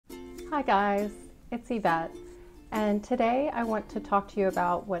Hi guys, it's Yvette, and today I want to talk to you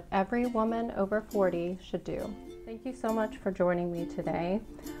about what every woman over 40 should do. Thank you so much for joining me today.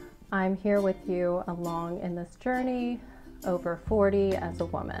 I'm here with you along in this journey over 40 as a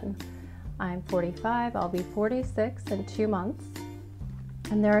woman. I'm 45, I'll be 46 in 2 months,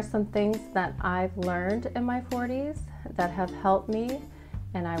 and there are some things that I've learned in my 40s that have helped me,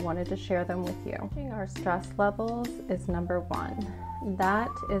 and I wanted to share them with you. Managing our stress levels is number one. That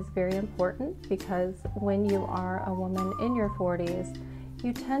is very important because when you are a woman in your 40s,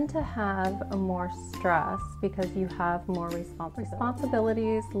 you tend to have more stress because you have more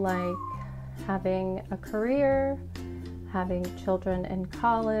responsibilities like having a career, having children in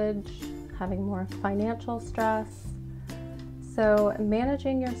college, having more financial stress. So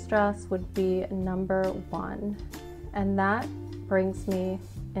managing your stress would be number one. And that brings me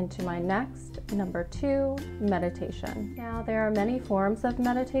into my next, number two, meditation. Now, there are many forms of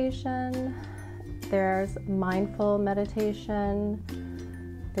meditation. There's mindful meditation,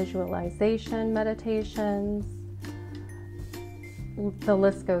 visualization meditations. The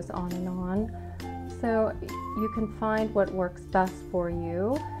list goes on and on. So you can find what works best for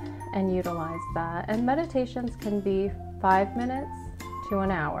you and utilize that. And meditations can be 5 minutes to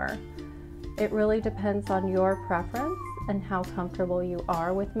an hour. It really depends on your preference and how comfortable you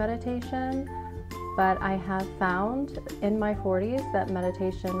are with meditation, but I have found in my 40s that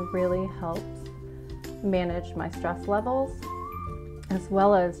meditation really helps manage my stress levels, as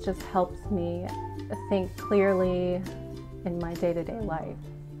well as just helps me think clearly in my day-to-day life.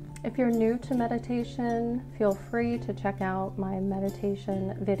 If you're new to meditation, feel free to check out my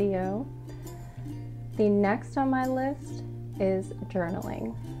meditation video. The next on my list is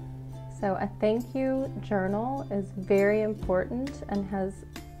journaling. So a thank you journal is very important and has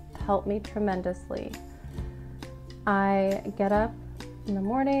helped me tremendously. I get up in the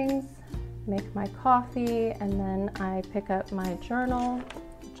mornings, make my coffee, and then I pick up my journal,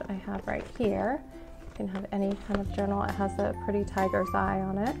 which I have right here. You can have any kind of journal. It has a pretty tiger's eye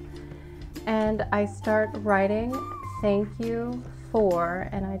on it. And I start writing thank you for,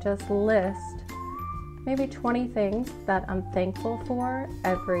 and I just list maybe 20 things that I'm thankful for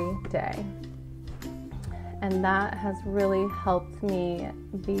every day. And that has really helped me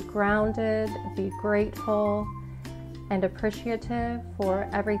be grounded, be grateful, and appreciative for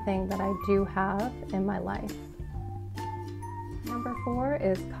everything that I do have in my life. Number 4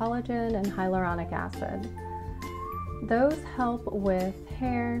 is collagen and hyaluronic acid. Those help with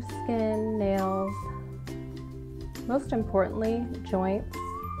hair, skin, nails, most importantly, joints.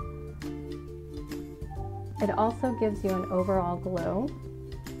 It also gives you an overall glow,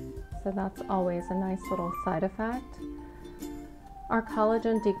 so that's always a nice little side effect. Our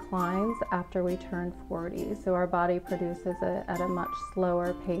collagen declines after we turn 40, so our body produces it at a much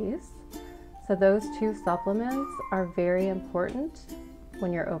slower pace. So those two supplements are very important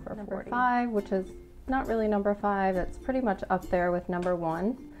when you're over 40. Number 5, which is not really number 5, it's pretty much up there with number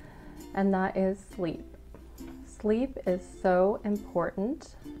 1, and that is sleep. Sleep is so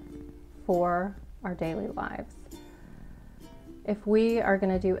important for our daily lives. If we are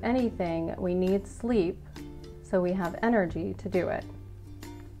going to do anything, we need sleep so we have energy to do it.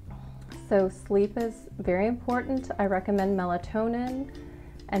 So sleep is very important. I recommend melatonin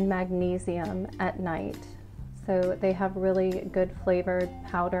and magnesium at night. So they have really good flavored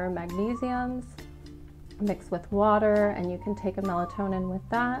powder magnesiums mixed with water, and you can take a melatonin with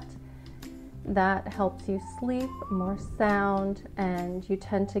that. That helps you sleep more sound, and you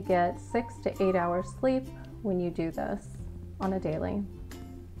tend to get 6 to 8 hours sleep when you do this on a daily.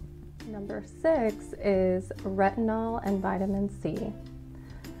 Number 6 is retinol and vitamin C.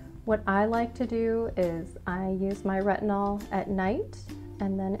 What I like to do is I use my retinol at night,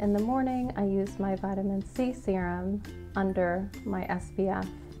 and then in the morning I use my vitamin C serum under my SPF.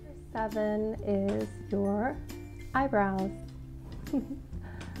 7 is your eyebrows.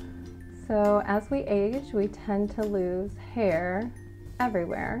 So as we age, we tend to lose hair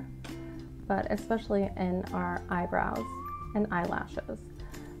everywhere, but especially in our eyebrows and eyelashes.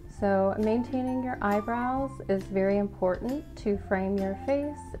 So maintaining your eyebrows is very important to frame your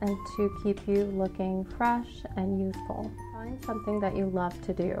face and to keep you looking fresh and youthful. Find something that you love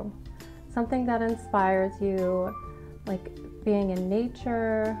to do, something that inspires you, like being in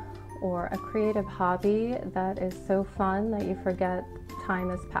nature or a creative hobby that is so fun that you forget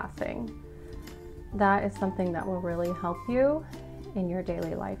time is passing. That is something that will really help you in your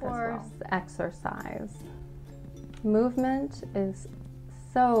daily life as well. Exercise. Movement is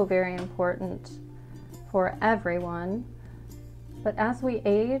so very important for everyone, but as we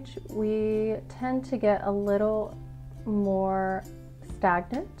age, we tend to get a little more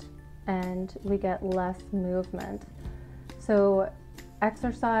stagnant and we get less movement. So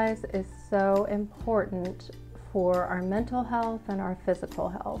exercise is so important for our mental health and our physical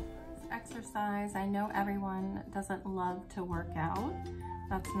health. Exercise, I know everyone doesn't love to work out.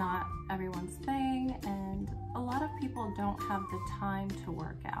 That's not everyone's thing, and a lot of people don't have the time to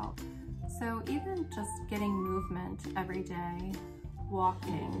work out. So even just getting movement every day,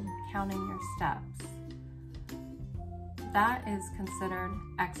 walking, counting your steps, that is considered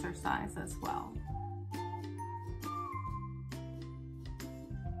exercise as well.